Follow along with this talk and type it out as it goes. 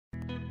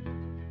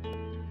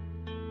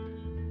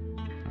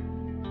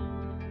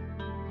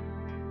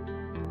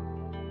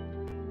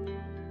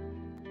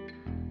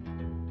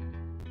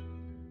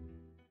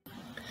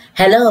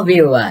Hello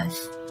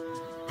viewers!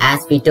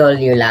 As we told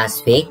you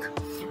last week,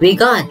 we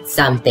got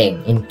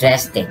something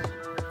interesting.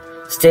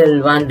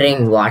 Still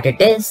wondering what it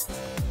is?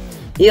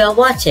 You are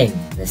watching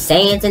the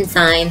Saints and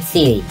Science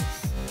series.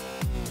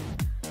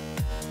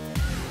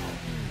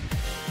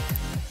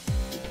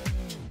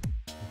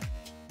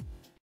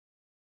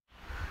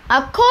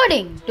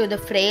 According to the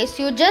phrase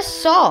you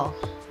just saw,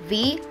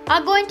 we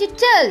are going to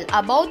tell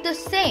about the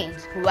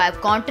saints who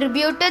have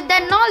contributed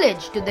their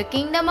knowledge to the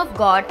kingdom of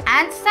God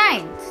and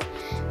science.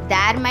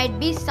 There might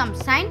be some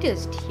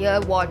scientists here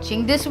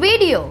watching this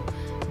video.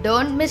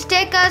 Don't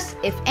mistake us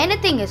if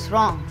anything is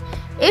wrong.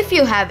 If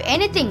you have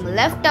anything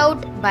left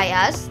out by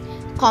us,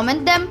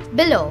 comment them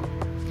below.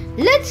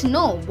 Let's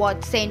know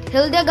what Saint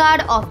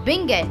Hildegard of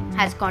Bingen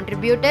has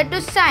contributed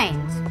to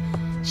science.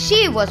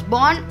 She was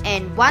born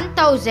in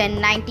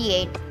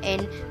 1098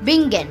 in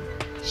Bingen.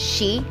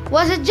 She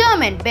was a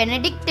German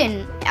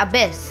Benedictine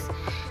abbess,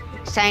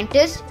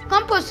 scientist,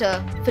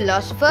 composer,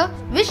 philosopher,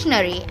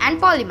 visionary, and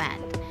polymath.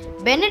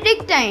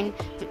 Benedictine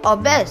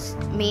abbess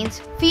means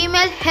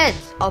female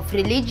heads of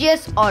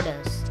religious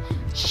orders.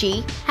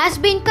 She has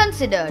been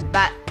considered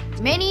by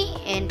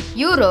many in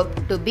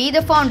Europe to be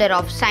the founder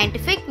of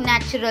scientific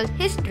natural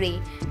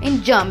history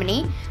in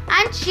Germany,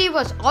 and she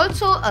was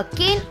also a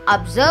keen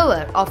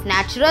observer of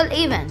natural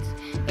events,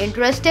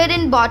 interested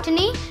in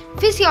botany,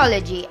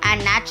 physiology,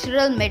 and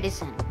natural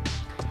medicine.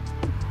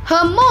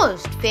 Her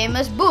most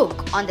famous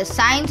book on the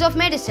science of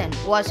medicine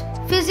was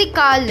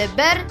Physica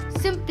Liber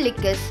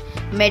Simplicis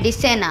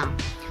Medicina,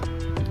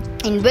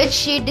 in which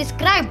she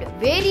described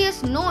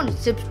various known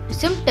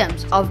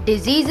symptoms of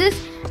diseases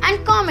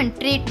and common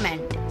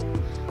treatment.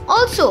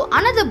 Also,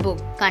 another book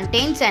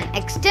contains an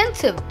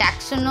extensive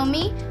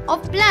taxonomy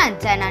of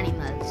plants and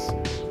animals.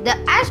 The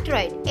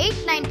asteroid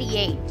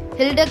 898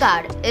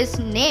 Hildegard is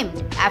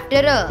named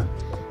after her,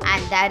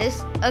 and there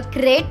is a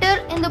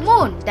crater in the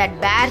moon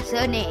that bears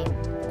her name.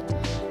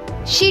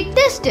 She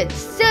tested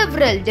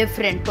several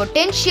different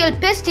potential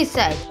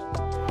pesticide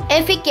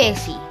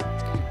efficacy.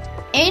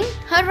 In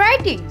her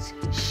writings,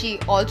 she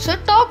also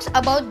talks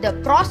about the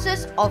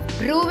process of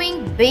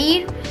brewing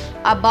beer,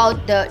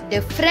 about the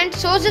different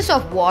sources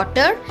of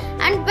water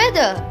and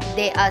whether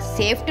they are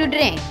safe to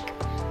drink.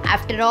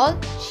 After all,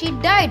 she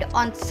died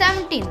on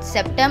 17th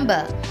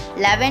September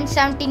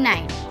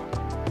 1179.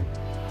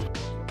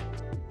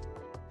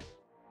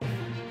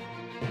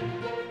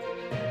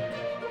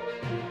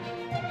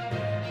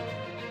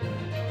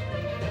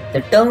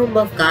 The tomb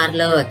of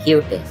Carlo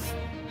Acutis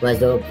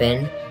was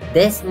opened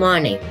this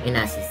morning in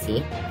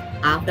Assisi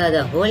after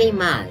the Holy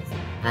Mass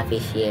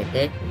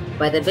officiated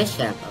by the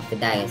Bishop of the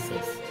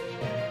diocese.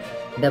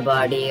 The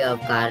body of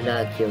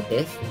Carlo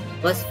Acutis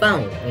was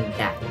found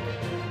intact.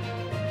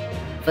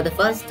 For the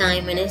first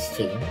time in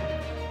history,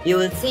 you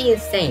will see a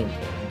saint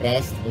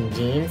dressed in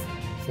jeans,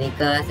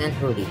 sneakers and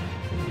hoodie.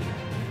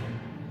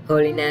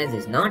 Holiness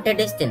is not a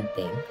distant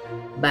thing,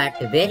 but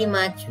very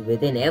much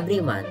within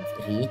everyone's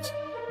reach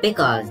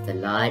because the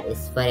Lord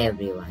is for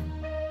everyone.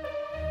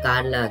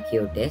 Carlo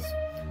Acutis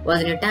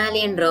was an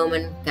Italian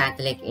Roman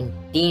Catholic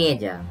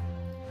teenager.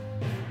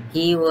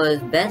 He was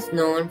best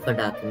known for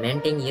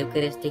documenting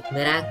Eucharistic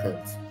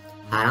miracles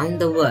around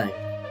the world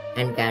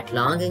and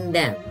cataloging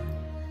them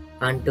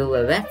onto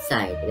a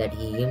website that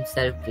he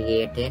himself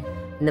created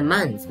in the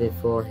months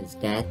before his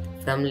death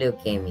from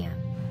leukemia.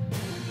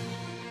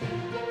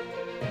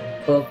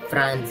 Pope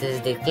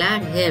Francis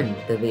declared him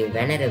to be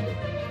venerable.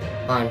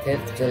 On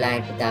 5th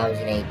July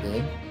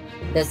 2018,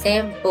 the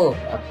same Pope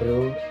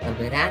approved a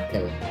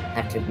miracle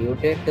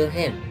attributed to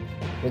him,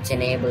 which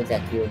enables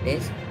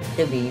Acutis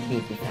to be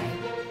beatified.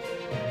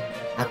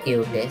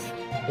 Acutis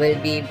will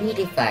be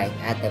beatified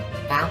at the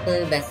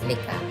Papal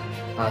Basilica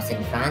of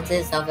St.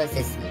 Francis of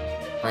Assisi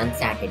on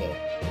Saturday,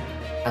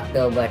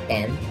 October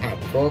 10th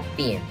at 4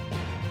 p.m.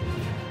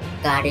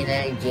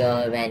 Cardinal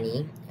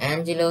Giovanni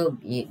Angelo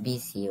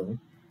Bisio,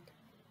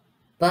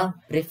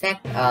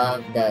 Prefect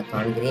of the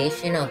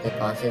Congregation of the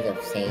Causes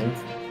of Saints,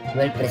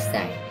 will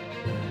preside.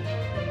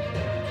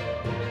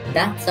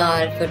 That's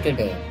all for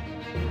today.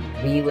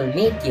 We will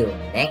meet you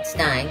next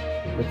time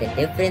with a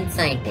different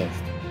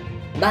scientist.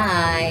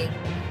 Bye!